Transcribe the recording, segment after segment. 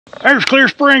There's Clear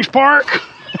Springs Park.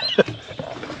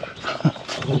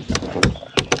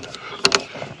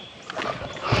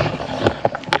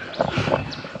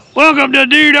 Welcome to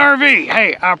Dude RV.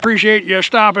 Hey, I appreciate you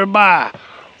stopping by.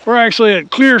 We're actually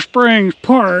at Clear Springs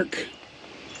Park,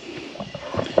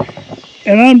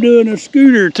 and I'm doing a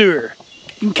scooter tour,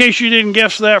 in case you didn't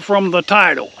guess that from the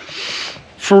title.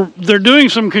 They're doing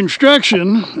some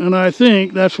construction, and I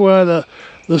think that's why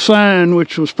the sign,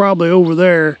 which was probably over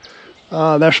there,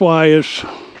 that's why it's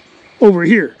over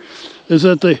here, is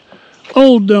at the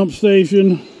old dump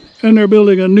station, and they're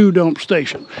building a new dump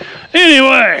station.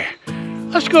 Anyway,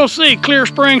 let's go see Clear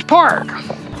Springs Park.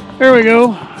 There we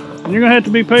go. And you're gonna have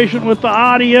to be patient with the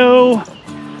audio.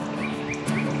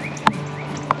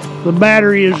 The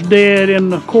battery is dead in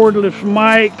the cordless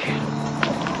mic.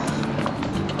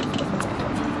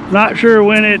 Not sure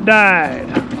when it died.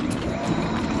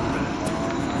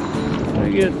 I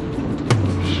get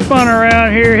spun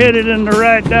around here, headed in the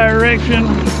right direction.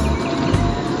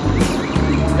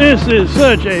 This is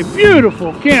such a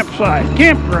beautiful campground.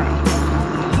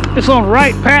 It's on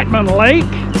Wright Patman Lake.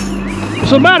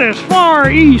 It's about as far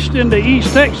east into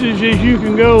East Texas as you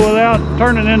can go without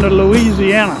turning into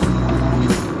Louisiana.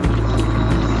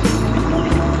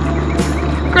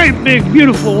 Great big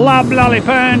beautiful loblolly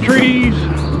pine trees.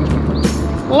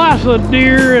 Lots of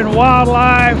deer and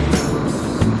wildlife.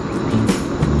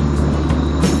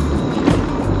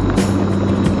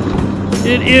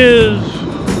 It is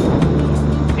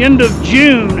end of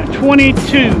June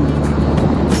 22.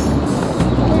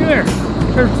 Look there.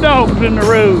 There's dogs in the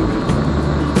road.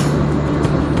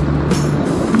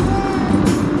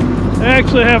 They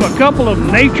actually have a couple of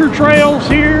nature trails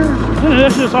here.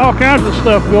 There's just all kinds of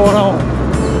stuff going on.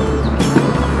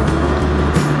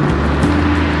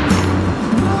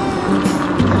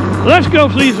 Let's go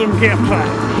see some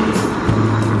campsites.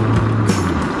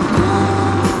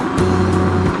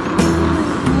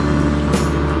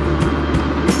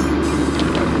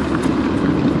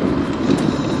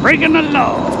 Breaking the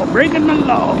law, breaking the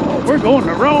law. We're going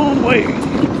the wrong way.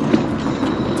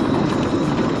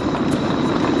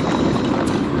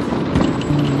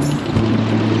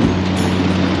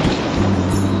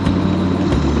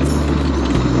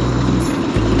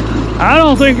 I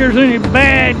don't think there's any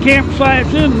bad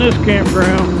campsites in this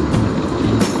campground.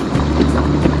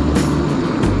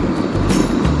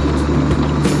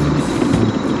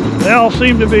 They all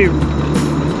seem to be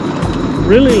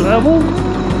really level.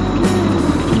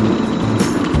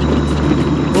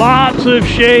 Lots of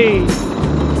shade.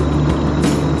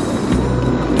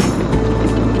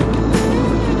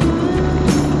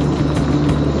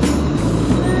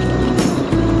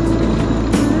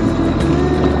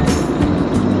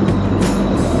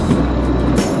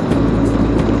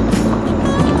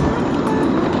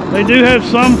 They do have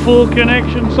some full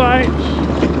connection sites.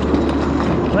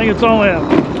 I think it's only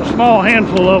a small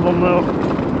handful of them though.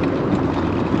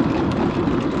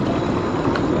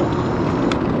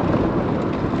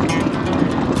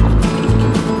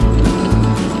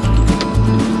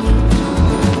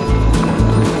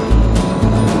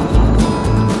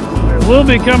 We'll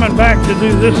be coming back to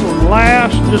do this one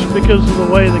last just because of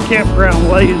the way the campground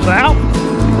lays out.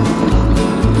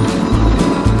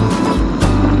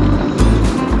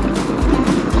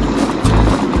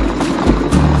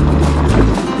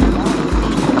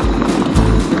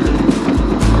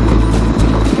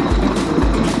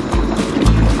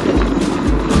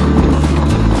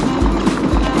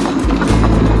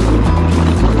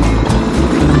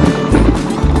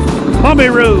 Bumpy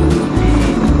road.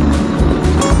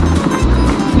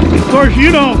 Of course,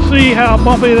 you don't see how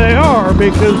bumpy they are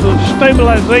because of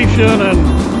stabilization and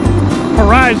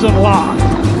horizon lock.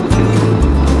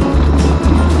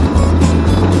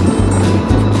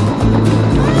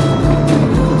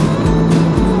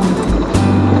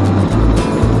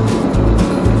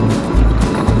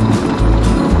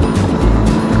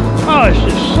 Oh, it's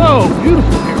just so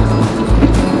beautiful here.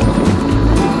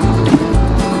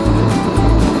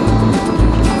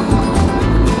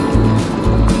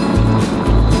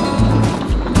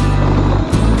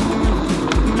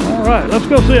 Alright, let's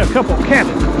go see a couple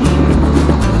cabins.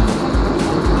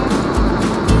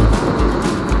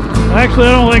 Actually,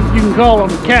 I don't think you can call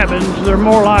them cabins. They're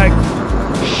more like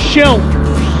shelters.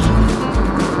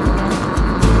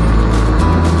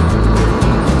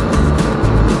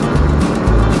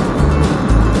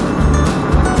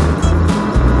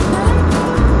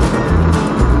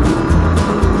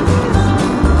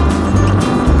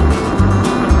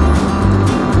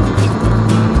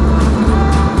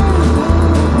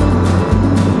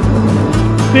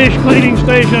 Fish cleaning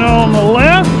station on the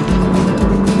left.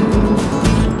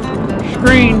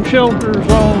 Screen shelters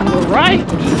on the right.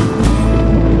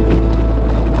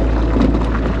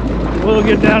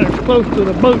 we'll get down as close to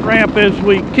the boat ramp as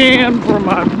we can for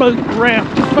my boat ramp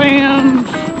fans.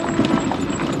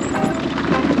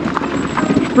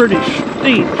 It's pretty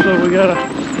steep, so we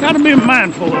gotta be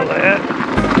mindful of that.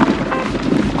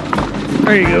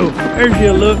 There you go. There's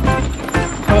your look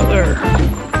out there.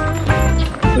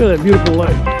 Look at that beautiful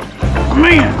lake.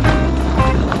 Man,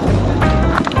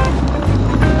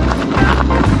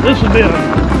 this would be a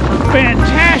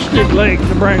fantastic lake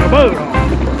to bring a boat on.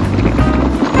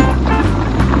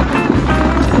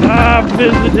 I've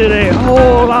visited a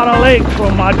whole lot of lakes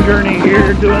on my journey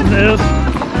here doing this.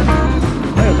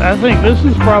 I think this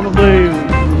is probably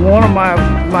one of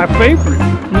my favorite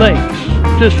lakes.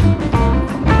 Just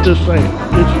saying,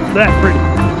 it's that pretty.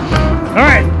 All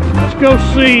right, let's go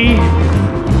see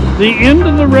the end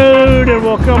of the road, and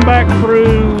we'll come back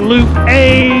through Loop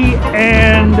A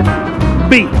and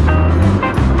B.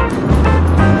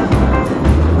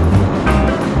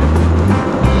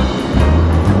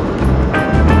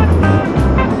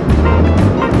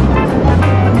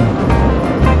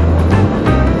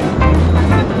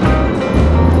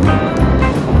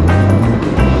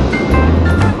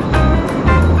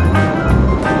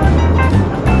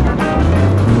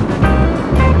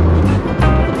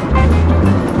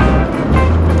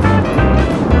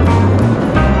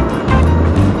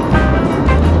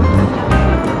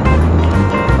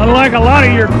 Unlike a lot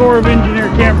of your Corps of Engineer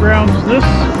campgrounds,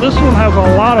 this one has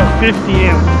a lot of 50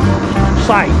 amp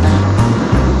sites.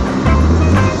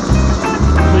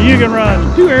 So you can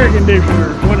run 2 air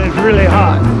conditioners when it's really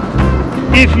hot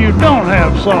if you don't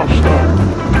have soft start.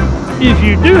 If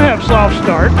you do have soft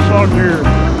starts on your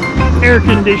air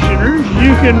conditioners,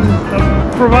 you can,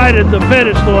 provided the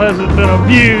pedestal hasn't been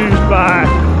abused by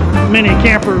many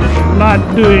campers not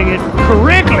doing it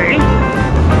correctly.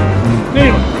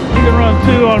 Anyway, you can run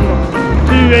 2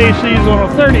 ACs on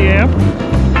a 30 amp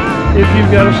if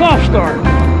you've got a soft start.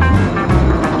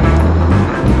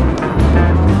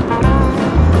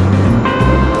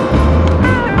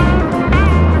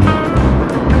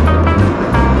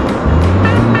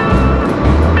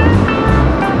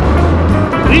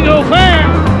 We go fast.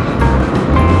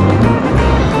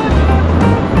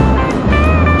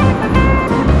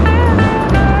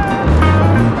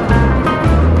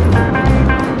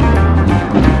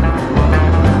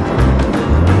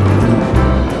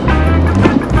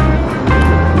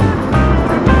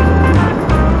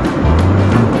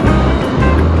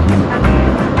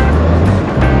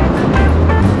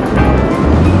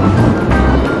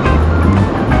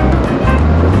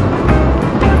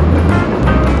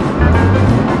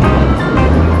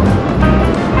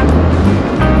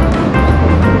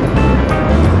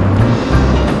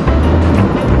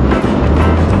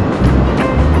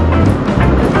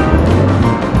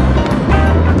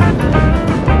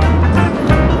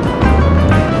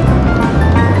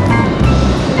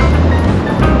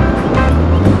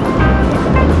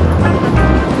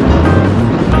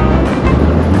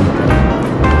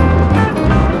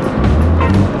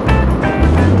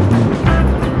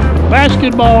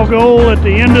 Basketball goal at the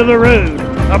end of the road.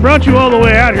 I brought you all the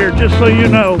way out here just so you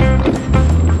know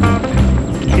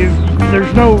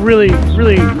there's no really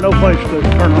no place to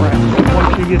turn around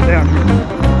once you get down here.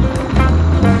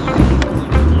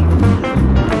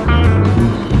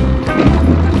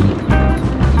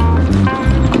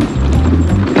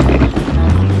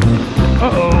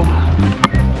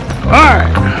 Alright.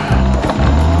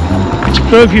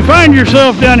 So if you find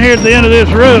yourself down here at the end of this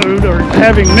road, or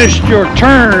having missed your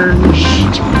turns,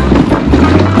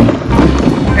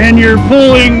 and you're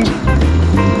pulling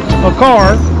a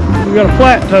car, you've got a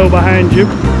flat tow behind you,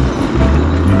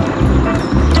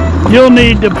 you'll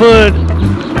need to put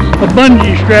a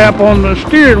bungee strap on the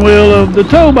steering wheel of the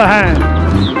tow behind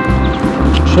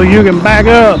so you can back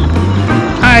up.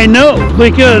 I know,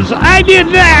 because I did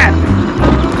that.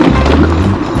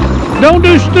 Don't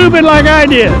do stupid like I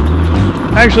did.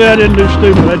 Actually, I didn't do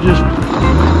stupid.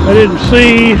 I didn't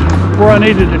see where I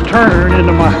needed to turn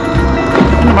into my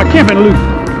camping loop.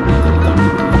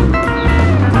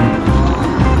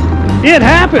 It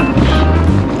happens.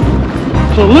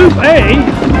 So Loop A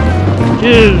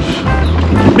is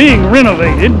being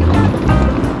renovated.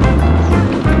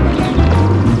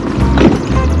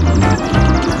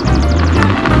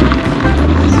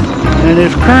 And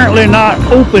is currently not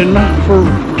open for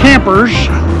campers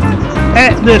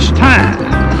at this time.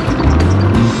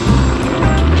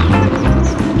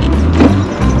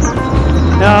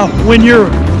 Now, when you're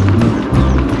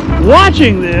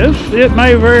watching this, it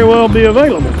may very well be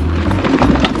available.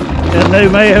 And they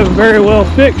may have very well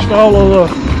fixed all of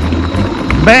the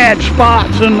bad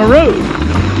spots in the road.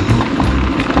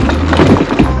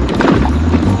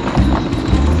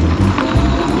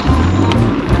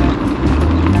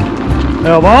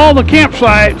 Now, of all the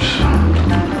campsites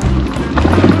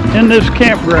in this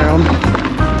campground,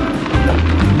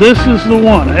 this is the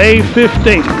one,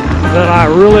 A15, that I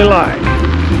really like.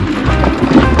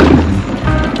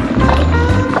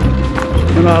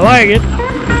 And I like it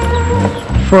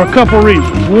for a couple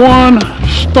reasons. One,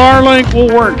 Starlink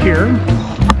will work here.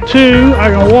 Two,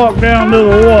 I can walk down to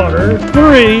the water.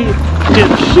 Three,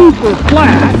 it's super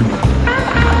flat.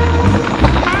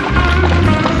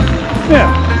 Yeah,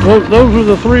 those are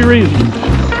the three reasons.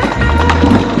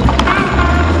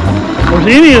 Of course,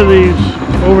 any of these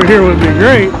over here would be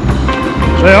great.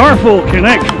 They are full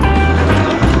connection.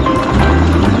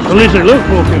 At least they look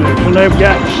full connection. They've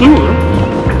got sewer.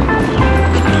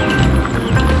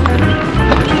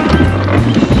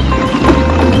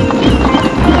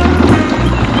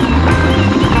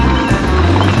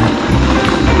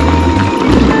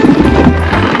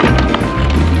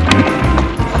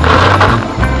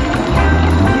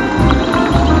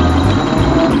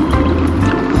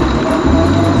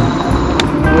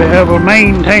 We have a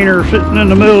maintainer sitting in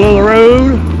the middle of the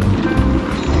road.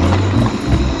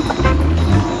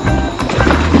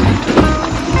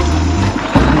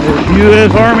 There's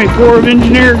U.S. Army Corps of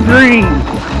Engineers green.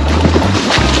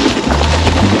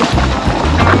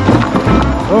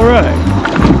 All right.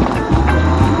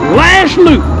 Last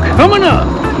loop coming up.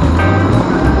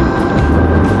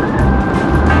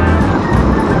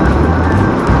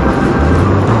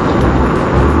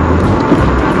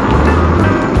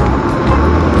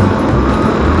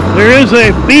 There is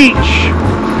a beach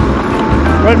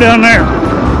right down there,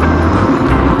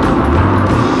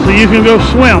 so you can go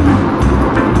swim.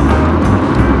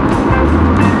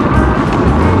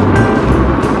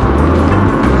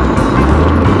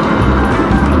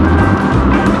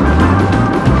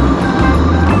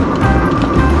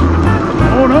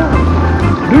 Oh no,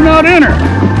 do not enter.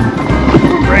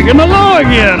 We're breaking the law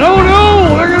again. Oh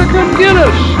no, they're gonna come get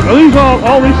us. Oh,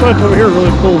 all these sites over here are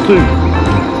really cool too.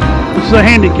 This is a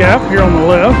handicap here on the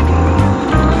left.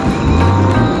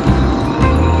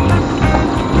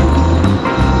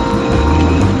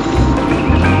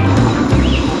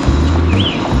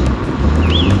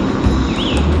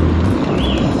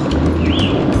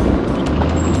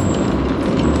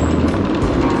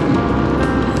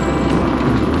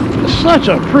 It's such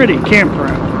a pretty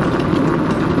campground.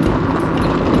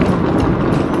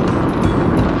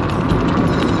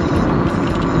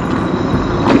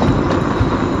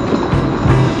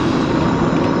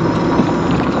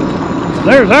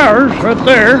 There's ours right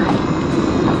there.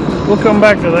 We'll come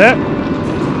back to that.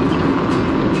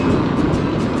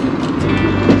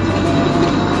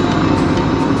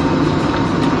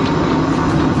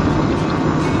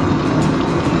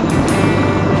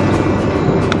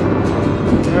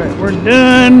 All right, we're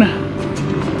done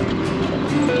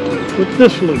with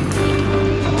this loop.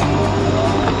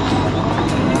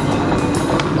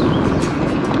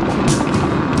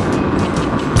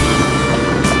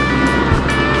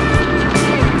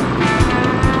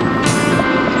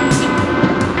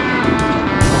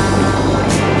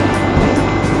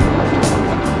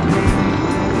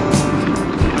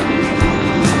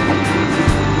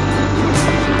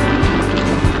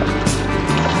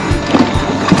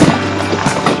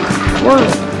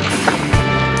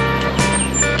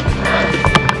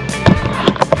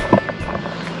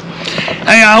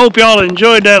 Hey, I hope y'all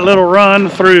enjoyed that little run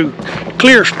through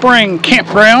Clear Springs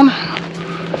Campground,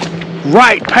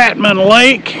 Wright Patman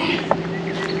Lake,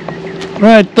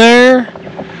 right there.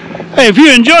 Hey, if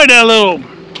you enjoyed that little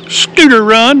scooter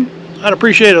run, I'd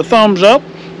appreciate a thumbs up.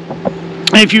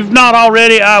 If you've not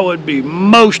already, I would be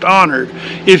most honored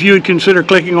if you would consider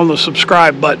clicking on the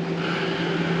subscribe button.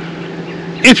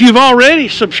 If you've already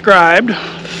subscribed,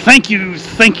 thank you,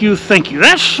 thank you, thank you.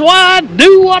 That's why I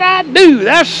do what I do.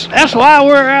 That's why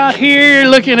we're out here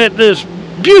looking at this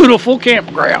beautiful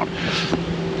campground.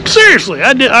 Seriously,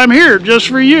 I'm here just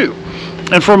for you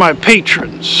and for my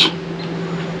patrons.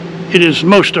 It is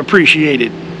most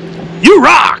appreciated. You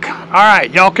rock! All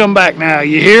right, y'all come back now,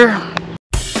 you hear?